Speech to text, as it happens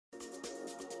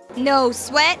No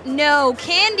sweat, no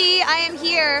candy. I am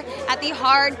here at the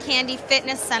Hard Candy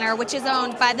Fitness Center, which is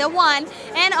owned by the one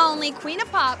and only Queen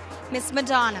of Pop, Miss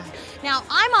Madonna. Now,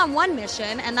 I'm on one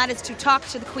mission, and that is to talk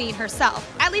to the Queen herself.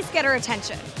 At least get her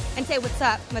attention and say, "What's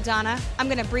up, Madonna? I'm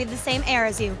gonna breathe the same air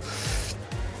as you.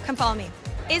 Come follow me."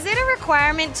 Is it a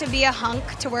requirement to be a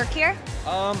hunk to work here?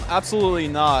 Absolutely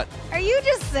not. Are you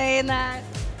just saying that?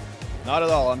 Not at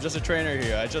all. I'm just a trainer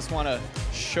here. I just want to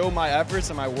show my efforts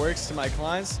and my works to my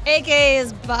clients. AKA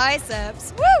his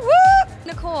biceps. Woo woo!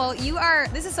 Nicole,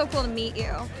 this is so cool to meet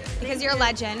you because you're a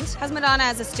legend. How's Madonna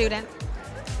as a student?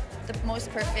 The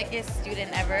most perfectest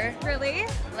student ever. Really?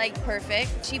 Like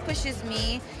perfect. She pushes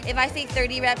me. If I say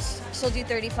 30 reps, she'll do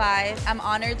 35. I'm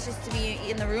honored just to be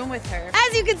in the room with her.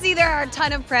 As you can see, there are a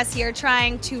ton of press here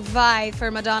trying to vie for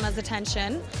Madonna's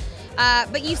attention.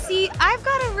 But you see, I've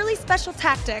got a really special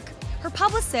tactic. Her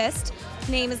publicist,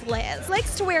 name is Liz,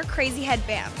 likes to wear crazy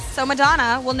headbands. So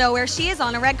Madonna will know where she is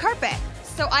on a red carpet.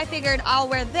 So I figured I'll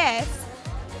wear this,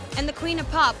 and the Queen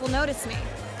of Pop will notice me.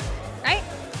 Right?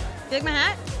 You like my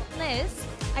hat? Liz,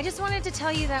 I just wanted to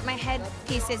tell you that my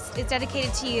headpiece is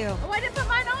dedicated to you. Oh, I didn't put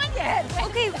mine on yet.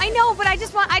 Okay, I know, but I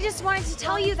just wanted to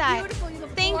tell you that. Beautiful. You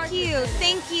look Thank you, gorgeous.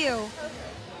 thank you.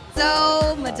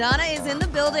 So Madonna is in the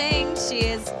building. She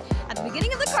is at the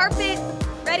beginning of the carpet,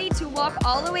 ready to walk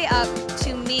all the way up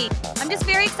to me. I'm just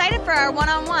very excited for our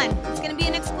one-on-one. It's gonna be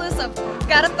an exclusive.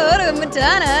 Got a photo of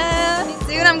Madonna.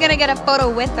 Soon I'm gonna get a photo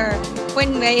with her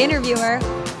when I interview her.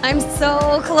 I'm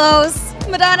so close.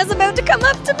 Madonna's about to come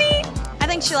up to me. I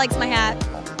think she likes my hat.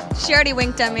 She already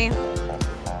winked at me.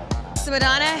 So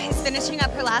Madonna is finishing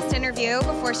up her last interview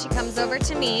before she comes over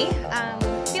to me.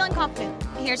 Feeling confident.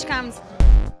 Here she comes.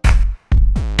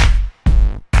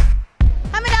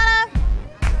 Hi, Madonna.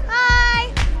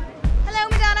 Hi. Hello,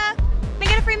 Madonna. Can I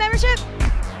get a free membership?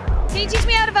 Can you teach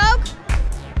me how to Vogue?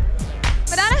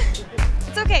 Madonna?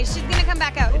 It's okay. She's going to come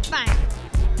back out. It's fine.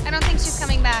 I don't think she's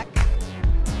coming back.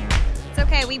 It's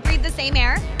okay. We breathe the same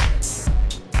air.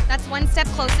 That's one step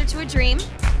closer to a dream.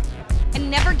 And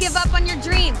never give up on your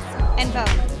dreams. And Vogue.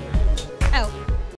 Oh.